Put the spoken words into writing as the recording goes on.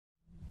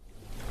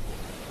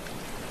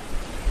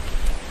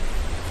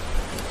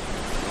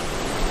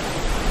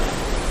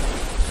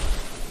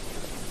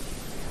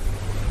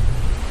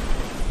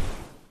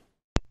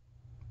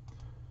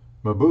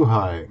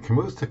Mabuhay,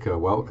 Kamustika,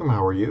 welcome,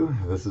 how are you?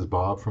 This is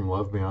Bob from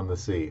Love Beyond the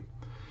Sea.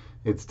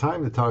 It's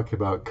time to talk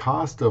about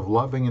cost of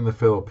loving in the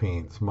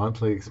Philippines,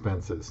 monthly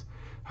expenses.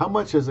 How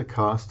much does it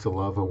cost to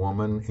love a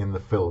woman in the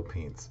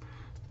Philippines?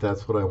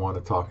 That's what I want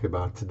to talk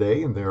about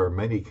today, and there are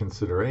many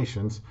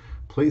considerations.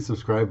 Please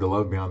subscribe to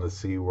Love Beyond the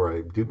Sea, where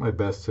I do my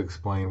best to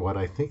explain what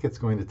I think it's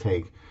going to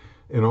take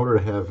in order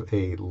to have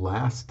a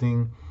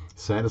lasting,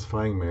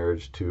 satisfying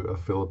marriage to a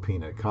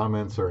Filipina.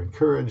 Comments are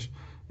encouraged,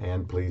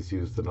 and please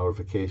use the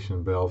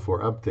notification bell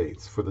for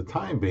updates. For the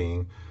time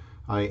being,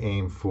 I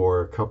aim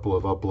for a couple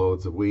of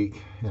uploads a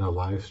week and a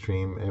live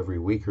stream every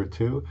week or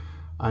two.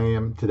 I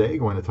am today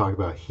going to talk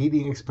about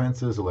heating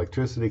expenses,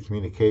 electricity,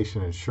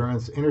 communication,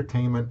 insurance,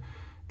 entertainment,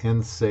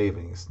 and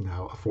savings.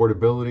 Now,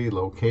 affordability,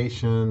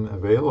 location,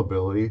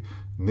 availability,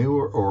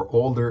 newer or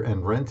older,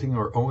 and renting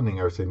or owning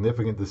are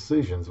significant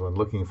decisions when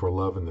looking for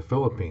love in the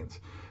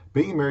Philippines.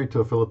 Being married to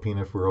a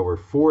Filipina for over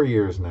 4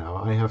 years now,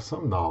 I have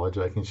some knowledge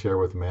I can share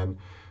with men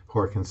who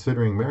are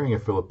considering marrying a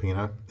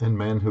Filipina and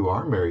men who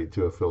are married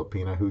to a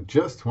Filipina who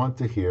just want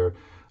to hear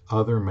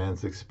other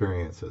men's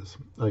experiences.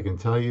 I can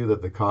tell you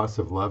that the cost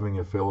of loving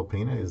a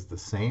Filipina is the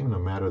same no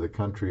matter the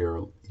country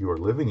you are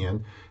living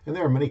in, and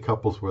there are many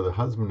couples where the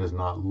husband is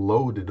not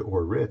loaded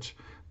or rich,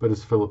 but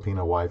his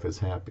Filipina wife is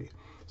happy.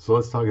 So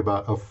let's talk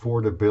about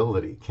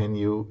affordability. Can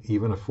you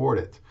even afford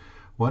it?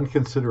 One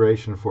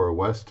consideration for a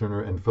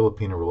Westerner and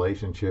Filipino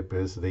relationship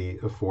is the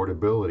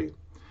affordability.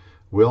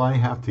 Will I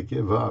have to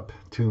give up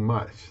too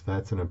much?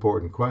 That's an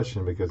important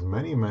question because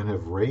many men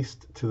have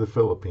raced to the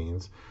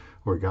Philippines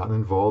or gotten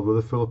involved with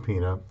a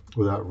Filipina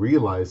without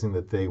realizing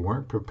that they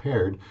weren't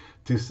prepared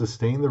to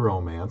sustain the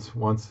romance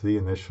once the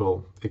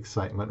initial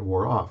excitement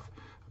wore off.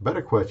 A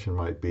better question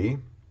might be,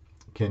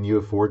 can you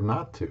afford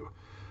not to?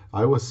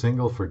 I was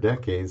single for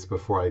decades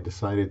before I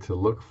decided to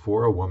look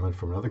for a woman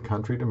from another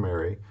country to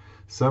marry,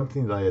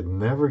 something that I had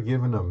never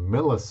given a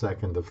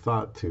millisecond of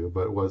thought to,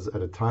 but was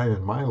at a time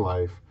in my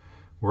life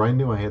where I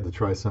knew I had to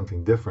try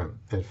something different.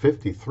 At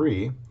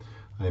 53,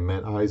 I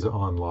met Isa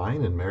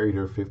online and married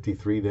her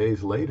 53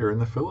 days later in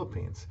the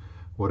Philippines.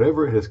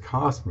 Whatever it has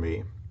cost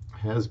me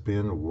has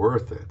been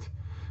worth it.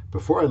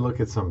 Before I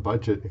look at some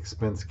budget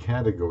expense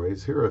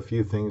categories, here are a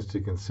few things to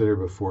consider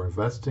before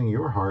investing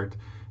your heart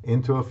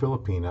into a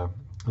Filipina,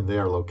 and they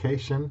are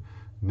location,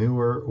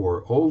 newer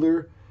or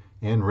older,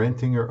 and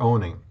renting or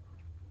owning.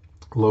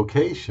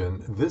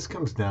 Location, this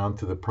comes down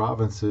to the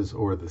provinces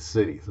or the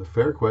cities. A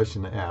fair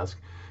question to ask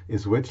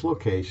is which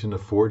location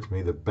affords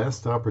me the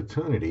best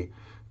opportunity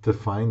to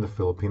find the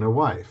Filipina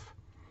wife.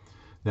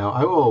 Now,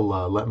 I will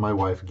let my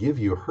wife give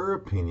you her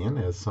opinion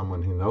as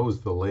someone who knows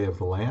the lay of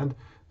the land,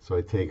 so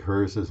I take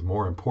hers as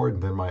more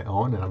important than my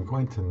own, and I'm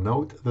going to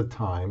note the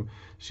time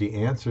she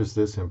answers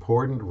this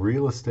important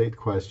real estate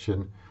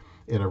question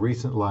in a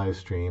recent live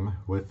stream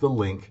with the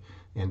link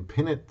and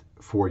pin it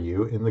for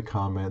you in the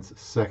comments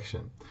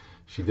section.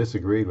 She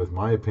disagreed with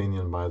my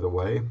opinion, by the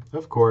way.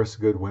 Of course,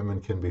 good women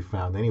can be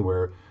found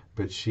anywhere,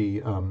 but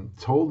she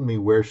told me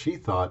where she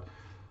thought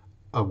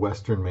a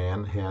Western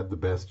man had the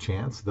best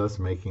chance, thus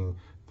making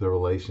the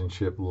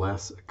relationship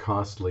less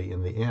costly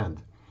in the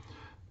end.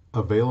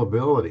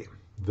 Availability.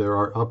 There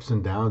are ups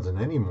and downs in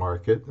any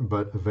market,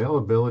 but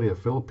availability of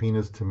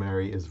Filipinas to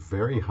marry is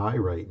very high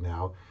right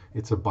now.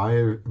 It's a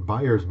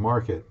buyer's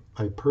market.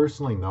 I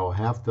personally know a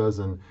half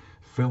dozen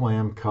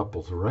Fil-Am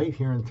couples right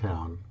here in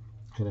town,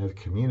 and I've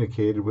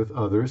communicated with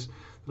others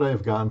that I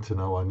have gotten to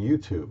know on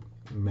YouTube.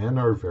 Men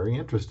are very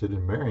interested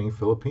in marrying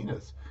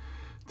Filipinas.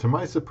 To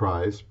my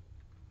surprise,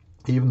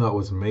 even though it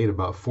was made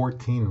about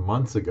 14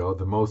 months ago,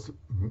 the most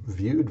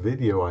viewed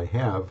video I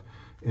have,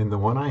 and the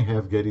one I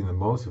have getting the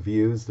most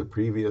views the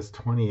previous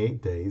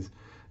 28 days,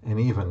 and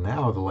even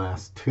now the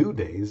last 2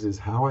 days, is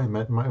how I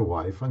met my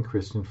wife on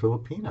Christian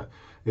Filipina.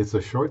 It's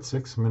a short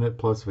 6-minute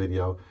plus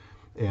video,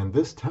 and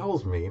this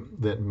tells me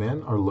that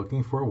men are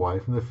looking for a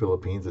wife in the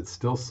Philippines. It's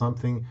still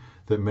something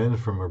that men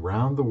from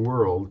around the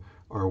world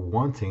are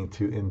wanting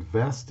to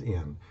invest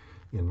in.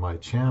 In my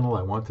channel,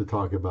 I want to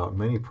talk about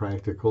many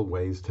practical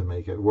ways to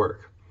make it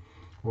work.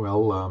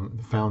 Well,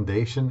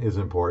 foundation is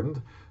important.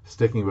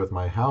 Sticking with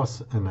my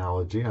house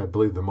analogy, I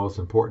believe the most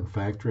important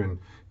factor in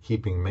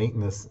keeping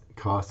maintenance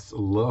costs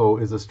low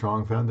is a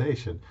strong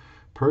foundation.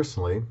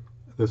 Personally,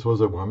 this was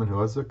a woman who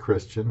was a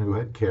Christian, who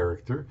had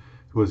character,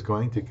 who was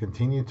going to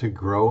continue to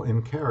grow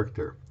in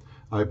character.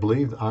 I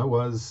believed I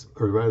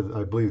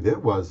believed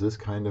it was this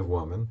kind of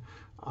woman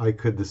I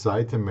could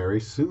decide to marry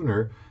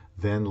sooner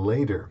than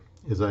later.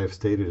 As I have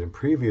stated in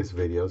previous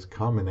videos,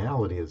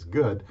 commonality is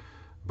good,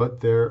 but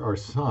there are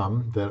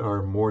some that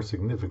are more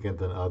significant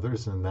than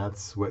others, and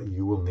that's what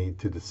you will need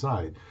to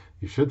decide.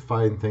 You should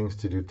find things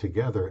to do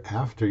together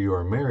after you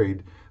are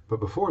married,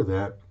 but before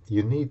that,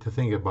 you need to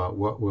think about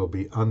what will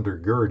be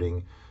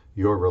undergirding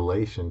your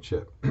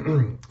relationship.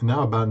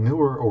 Now about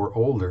newer or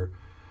older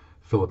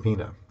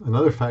Filipina.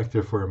 Another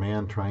factor for a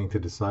man trying to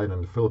decide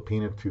on a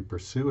Filipina to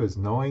pursue is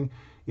knowing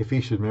if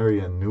he should marry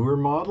a newer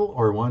model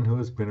or one who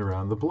has been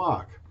around the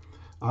block.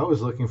 I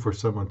was looking for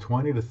someone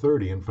 20 to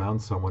 30 and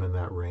found someone in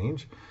that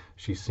range.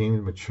 She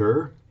seemed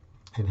mature,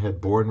 and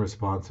had borne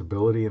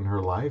responsibility in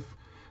her life,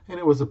 and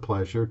it was a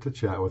pleasure to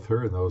chat with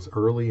her in those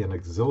early and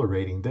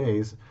exhilarating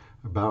days,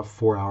 about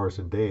 4 hours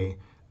a day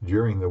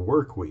during the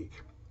work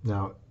week.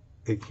 Now,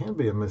 it can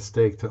be a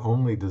mistake to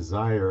only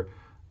desire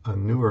a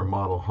newer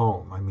model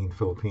home,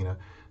 Filipina,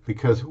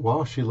 because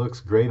while she looks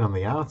great on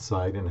the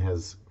outside and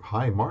has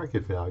high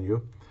market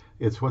value,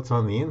 it's what's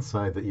on the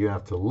inside that you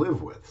have to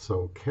live with,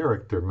 so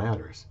character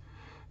matters.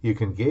 You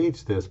can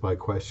gauge this by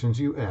questions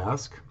you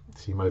ask.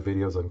 See my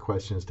videos on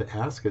questions to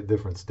ask at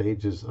different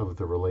stages of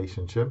the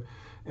relationship,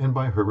 and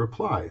by her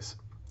replies.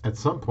 At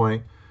some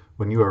point,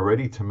 when you are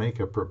ready to make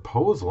a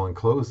proposal and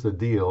close the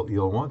deal,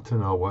 you'll want to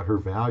know what her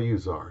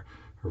values are,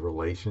 her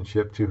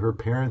relationship to her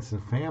parents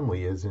and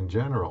family is in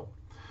general,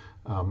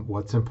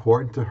 what's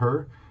important to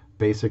her,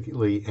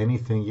 basically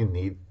anything you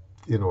need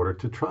in order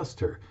to trust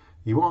her.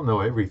 You won't know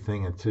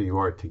everything until you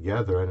are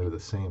together under the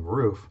same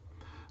roof.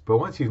 But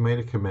once you've made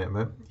a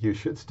commitment, you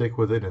should stick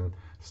with it and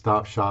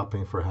stop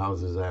shopping for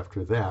houses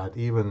after that,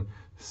 even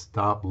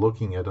stop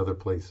looking at other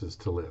places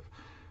to live.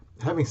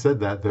 Having said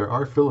that, there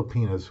are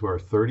Filipinas who are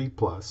 30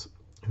 plus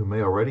who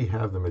may already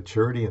have the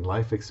maturity and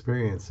life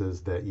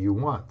experiences that you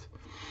want.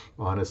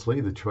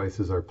 Honestly, the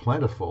choices are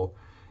plentiful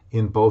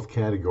in both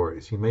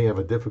categories. You may have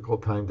a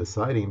difficult time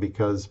deciding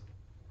because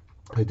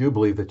I do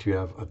believe that you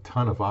have a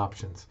ton of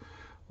options.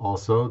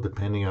 Also,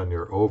 depending on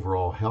your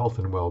overall health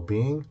and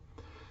well-being,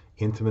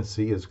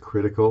 intimacy is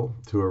critical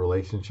to a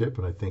relationship,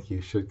 and I think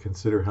you should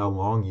consider how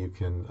long you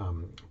can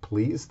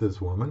please this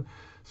woman.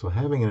 So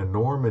having an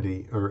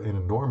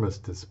enormous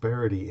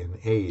disparity in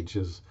age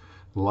is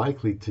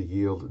likely to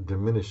yield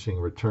diminishing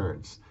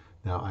returns.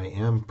 Now, I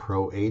am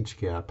pro age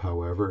gap,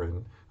 however,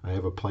 and I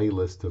have a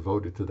playlist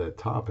devoted to that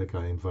topic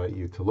I invite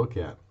you to look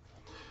at.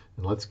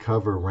 And let's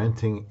cover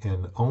renting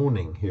and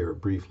owning here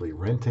briefly.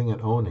 Renting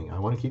and owning. I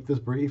want to keep this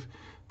brief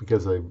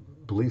because I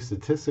believe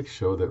statistics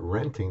show that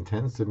renting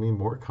tends to be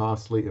more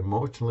costly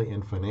emotionally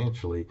and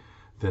financially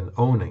than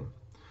owning.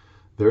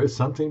 There is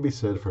something to be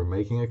said for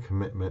making a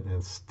commitment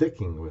and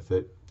sticking with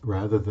it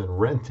rather than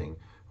renting,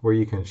 where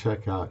you can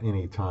check out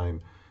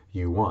anytime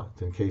you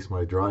want. In case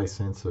my dry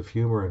sense of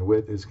humor and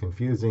wit is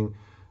confusing,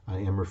 I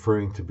am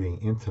referring to being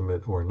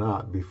intimate or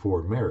not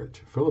before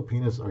marriage.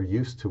 Filipinas are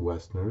used to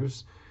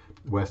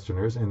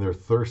Westerners and their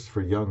thirst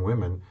for young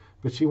women,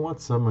 but she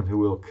wants someone who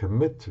will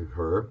commit to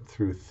her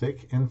through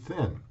thick and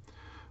thin.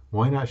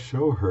 Why not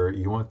show her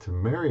you want to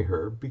marry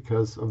her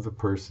because of the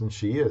person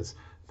she is?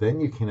 Then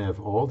you can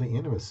have all the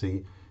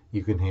intimacy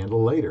you can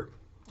handle later.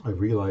 I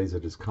realize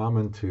it is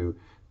common to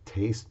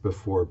taste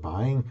before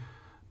buying,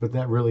 but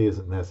that really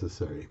isn't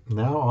necessary.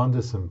 Now on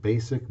to some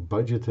basic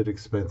budgeted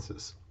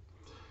expenses.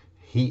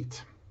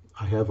 Heat.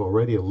 I have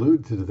already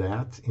alluded to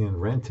that in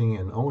renting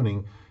and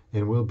owning,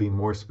 and will be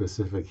more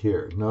specific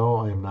here. No,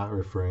 I am not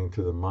referring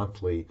to the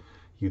monthly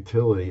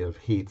utility of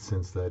heat,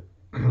 since that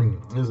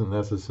isn't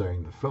necessary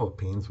in the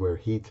Philippines, where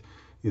heat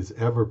is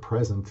ever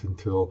present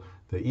until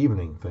the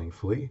evening,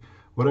 thankfully.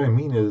 What I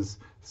mean is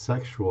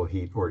sexual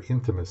heat or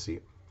intimacy.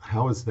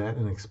 How is that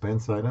an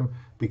expense item?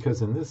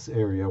 Because in this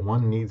area,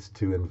 one needs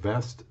to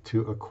invest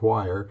to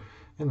acquire,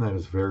 and that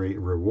is very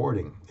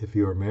rewarding. If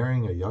you are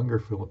marrying a younger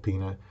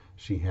Filipina,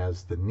 she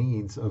has the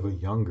needs of a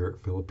younger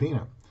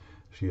Filipina.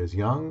 She is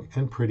young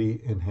and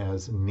pretty and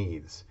has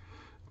needs.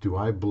 Do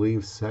I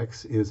believe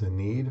sex is a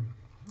need?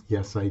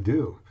 Yes, I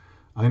do.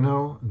 I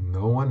know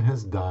no one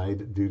has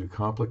died due to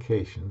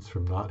complications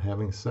from not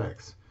having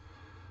sex,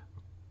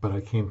 but I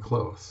came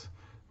close.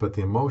 But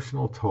the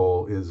emotional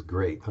toll is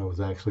great. I was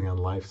actually on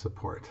life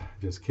support.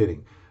 Just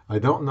kidding. I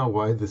don't know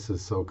why this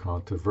is so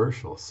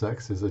controversial.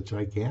 Sex is a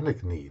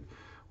gigantic need.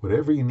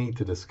 Whatever you need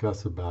to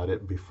discuss about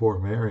it before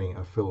marrying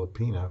a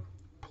Filipina,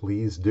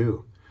 please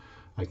do.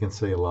 I can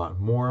say a lot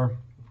more,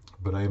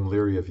 but I am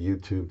leery of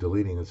YouTube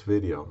deleting this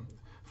video.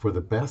 For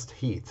the best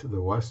heat,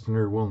 the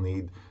Westerner will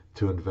need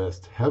to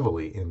invest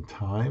heavily in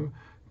time,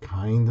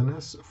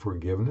 kindness,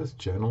 forgiveness,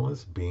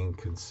 gentleness, being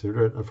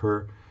considerate of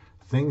her,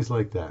 things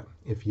like that.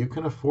 If you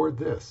can afford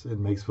this, it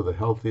makes for the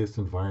healthiest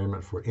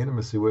environment for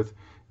intimacy with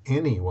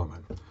any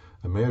woman.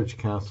 A marriage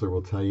counselor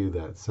will tell you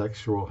that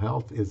sexual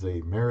health is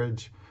in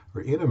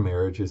a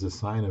marriage is a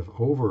sign of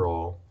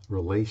overall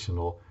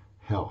relational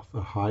health.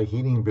 A high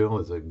heating bill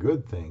is a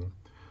good thing.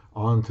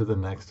 On to the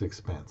next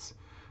expense.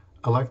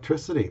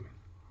 Electricity.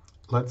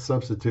 Let's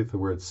substitute the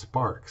word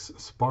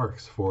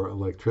sparks for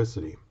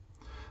electricity.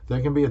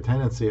 There can be a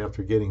tendency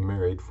after getting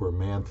married for a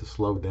man to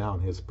slow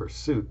down his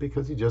pursuit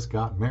because he just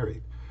got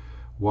married.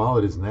 While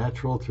it is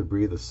natural to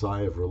breathe a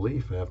sigh of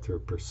relief after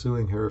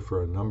pursuing her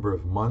for a number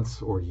of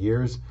months or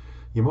years,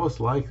 you most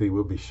likely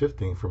will be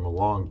shifting from a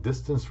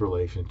long-distance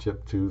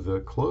relationship to the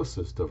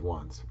closest of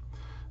ones.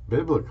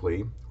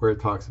 Biblically, where it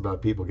talks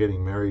about people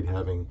getting married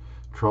having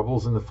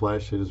troubles in the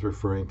flesh, it is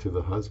referring to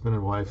the husband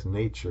and wife's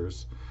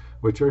natures,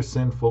 which are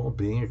sinful,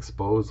 being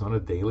exposed on a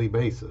daily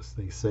basis.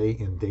 They say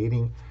in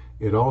dating,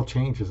 it all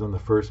changes on the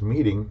first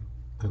meeting,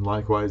 and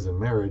likewise in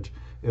marriage,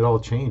 it all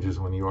changes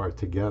when you are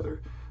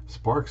together.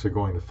 Sparks are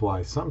going to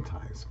fly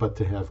sometimes, but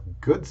to have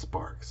good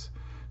sparks,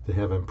 to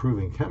have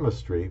improving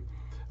chemistry,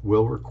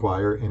 will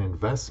require an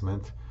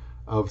investment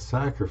of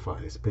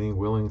sacrifice, being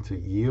willing to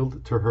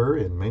yield to her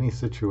in many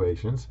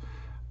situations,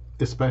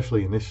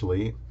 especially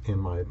initially, in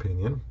my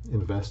opinion,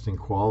 investing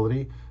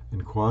quality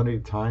and quantity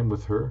time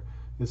with her,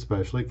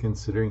 especially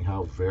considering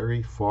how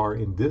very far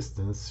in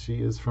distance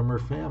she is from her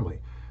family.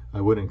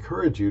 I would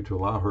encourage you to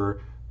allow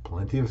her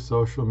plenty of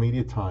social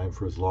media time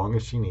for as long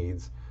as she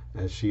needs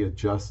as she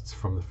adjusts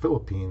from the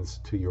Philippines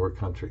to your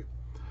country.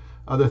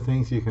 Other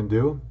things you can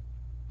do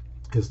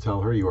is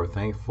tell her you are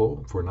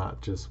thankful for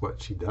not just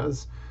what she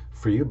does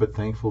for you, but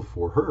thankful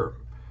for her.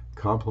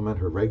 Compliment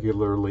her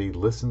regularly,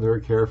 listen to her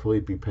carefully,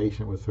 be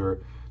patient with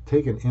her,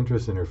 take an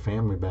interest in her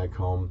family back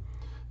home.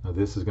 Now,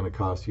 this is going to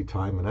cost you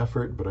time and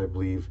effort, but I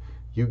believe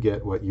you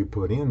get what you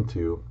put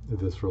into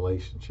this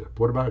relationship.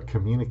 What about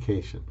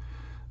communication?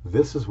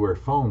 This is where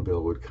phone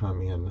bill would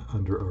come in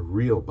under a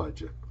real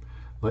budget.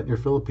 Let your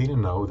Filipina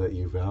know that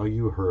you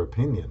value her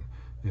opinion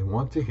and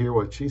want to hear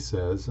what she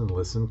says and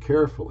listen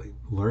carefully.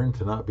 Learn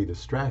to not be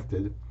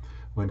distracted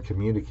when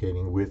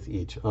communicating with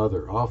each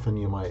other. Often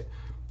you might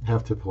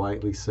have to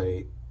politely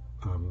say,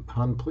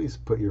 "Hun, please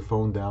put your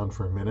phone down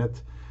for a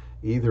minute,"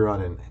 either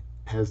on an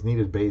as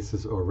needed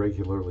basis or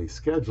regularly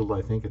scheduled.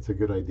 I think it's a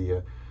good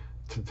idea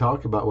to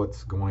talk about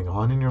what's going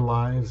on in your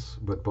lives,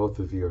 what both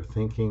of you are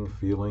thinking,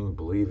 feeling,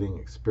 believing,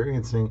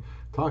 experiencing.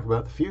 Talk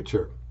about the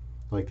future.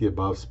 Like the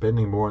above,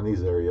 spending more in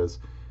these areas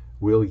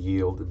will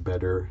yield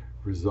better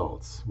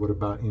results. What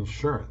about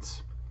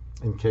insurance?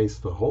 In case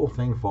the whole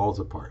thing falls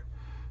apart,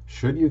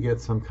 should you get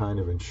some kind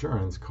of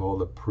insurance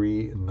called a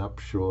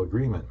prenuptial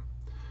agreement?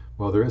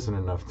 Well, there isn't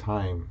enough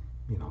time,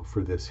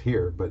 for this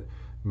here, but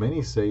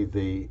many say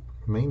they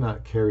may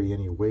not carry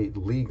any weight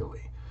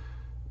legally.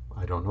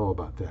 I don't know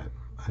about that.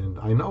 And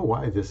I know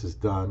why this is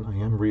done. I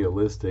am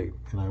realistic,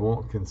 and I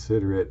won't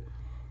consider it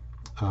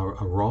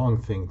a wrong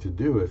thing to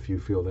do if you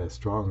feel that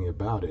strongly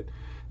about it.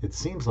 It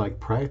seems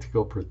like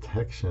practical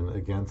protection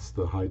against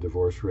the high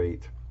divorce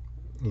rate,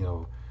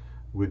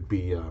 would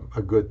be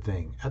a good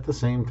thing. At the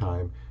same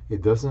time,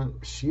 it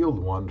doesn't shield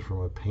one from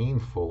a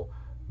painful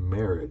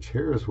marriage.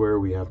 Here is where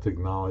we have to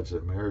acknowledge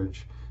that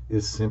marriage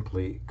is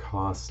simply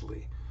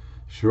costly.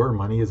 Sure,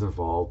 money is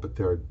involved, but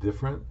there are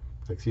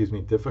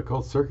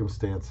difficult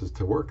circumstances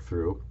to work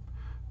through,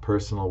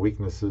 personal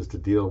weaknesses to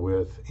deal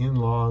with,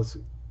 in-laws,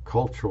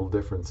 cultural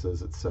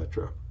differences,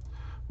 etc.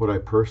 What I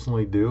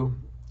personally do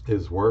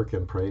is work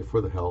and pray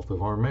for the health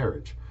of our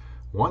marriage.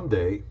 One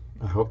day,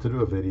 I hope to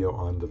do a video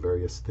on the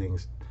various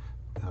things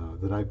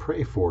that I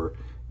pray for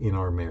in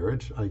our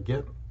marriage. I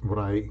get what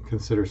I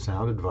consider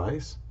sound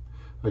advice.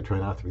 I try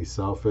not to be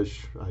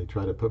selfish. I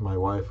try to put my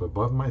wife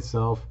above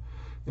myself,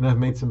 and I've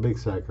made some big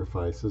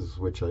sacrifices,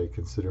 which I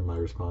consider my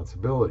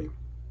responsibility.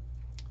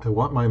 I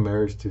want my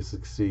marriage to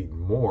succeed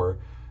more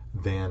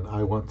than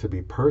I want to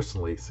be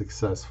personally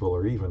successful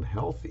or even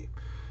healthy.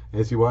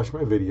 As you watch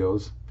my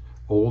videos,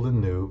 old and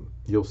new,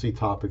 you'll see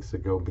topics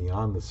that go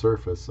beyond the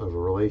surface of a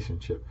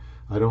relationship.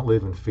 I don't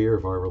live in fear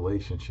of our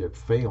relationship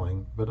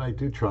failing, but I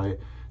do try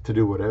to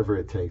do whatever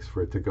it takes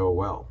for it to go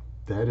well.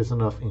 That is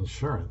enough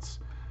insurance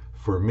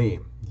for me.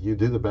 You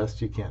do the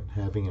best you can.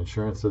 Having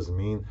insurance doesn't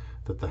mean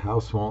that the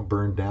house won't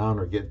burn down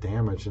or get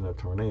damaged in a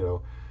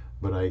tornado,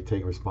 but I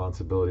take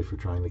responsibility for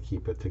trying to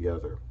keep it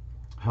together.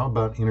 How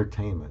about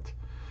entertainment?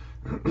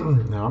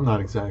 Now, I'm not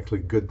exactly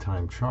good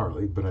time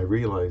Charlie, but I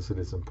realize that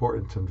it's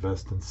important to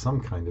invest in some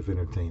kind of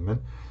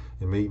entertainment,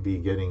 and maybe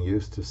getting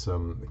used to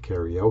some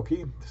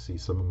karaoke, to see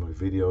some of my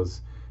videos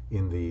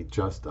in the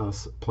Just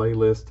Us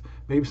playlist,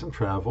 maybe some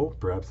travel,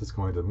 perhaps it's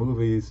going to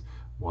movies,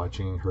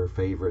 watching her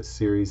favorite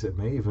series. It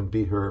may even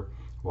be her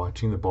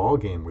watching the ball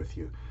game with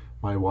you.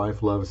 My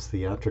wife loves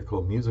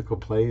theatrical musical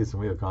plays,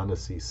 and we have gone to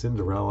see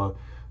Cinderella,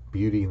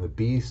 Beauty and the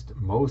Beast,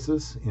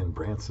 Moses in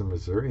Branson,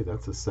 Missouri.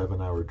 That's a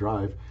 7-hour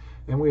drive.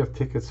 And we have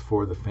tickets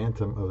for the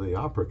Phantom of the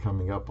Opera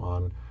coming up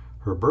on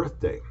her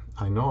birthday.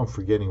 I know I'm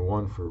forgetting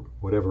one for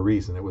whatever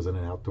reason. It was in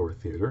an outdoor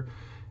theater.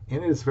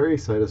 And it is very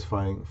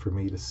satisfying for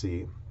me to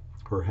see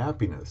her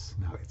happiness.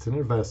 Now, it's an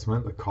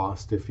investment, a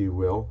cost, if you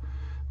will.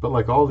 But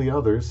like all the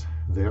others,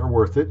 they are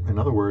worth it. In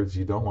other words,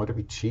 you don't want to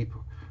be cheap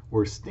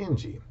or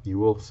stingy. You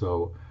will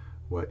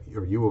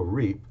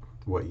reap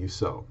what you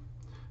sow.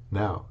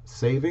 Now,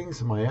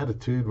 savings, my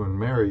attitude when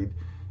married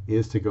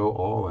is to go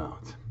all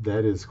out.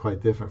 That is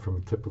quite different from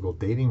a typical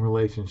dating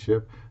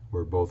relationship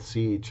where both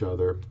see each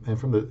other, and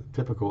from the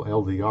typical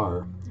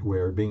LDR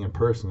where being in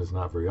person is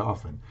not very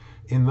often.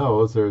 In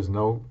those, there is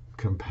no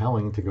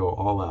compelling to go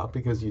all out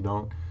because you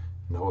don't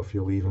know if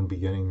you'll even be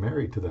getting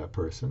married to that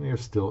person. You're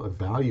still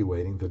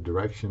evaluating the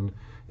direction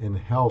and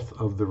health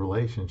of the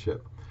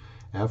relationship.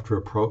 After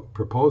a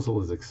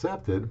proposal is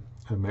accepted,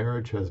 a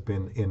marriage has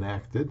been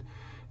enacted,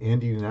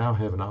 and you now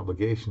have an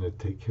obligation to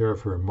take care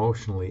of her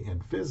emotionally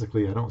and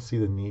physically. I don't see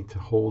the need to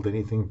hold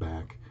anything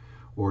back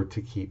or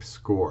to keep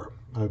score.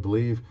 I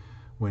believe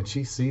when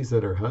she sees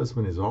that her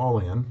husband is all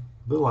in,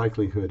 the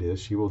likelihood is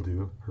she will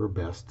do her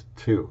best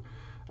too.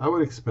 I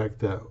would expect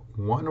that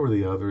one or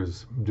the other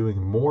is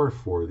doing more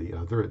for the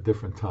other at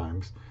different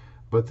times,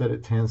 but that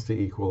it tends to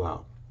equal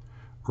out.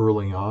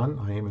 Early on,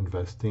 I am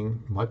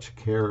investing much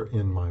care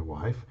in my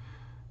wife.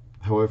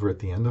 However, at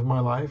the end of my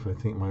life, I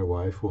think my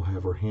wife will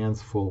have her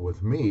hands full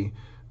with me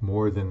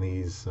more than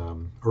these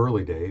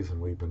early days,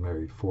 and we've been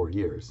married 4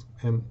 years.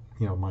 And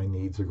my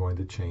needs are going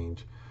to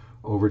change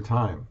over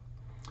time.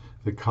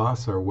 The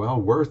costs are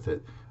well worth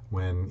it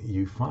when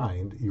you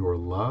find your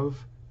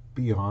love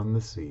beyond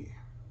the sea.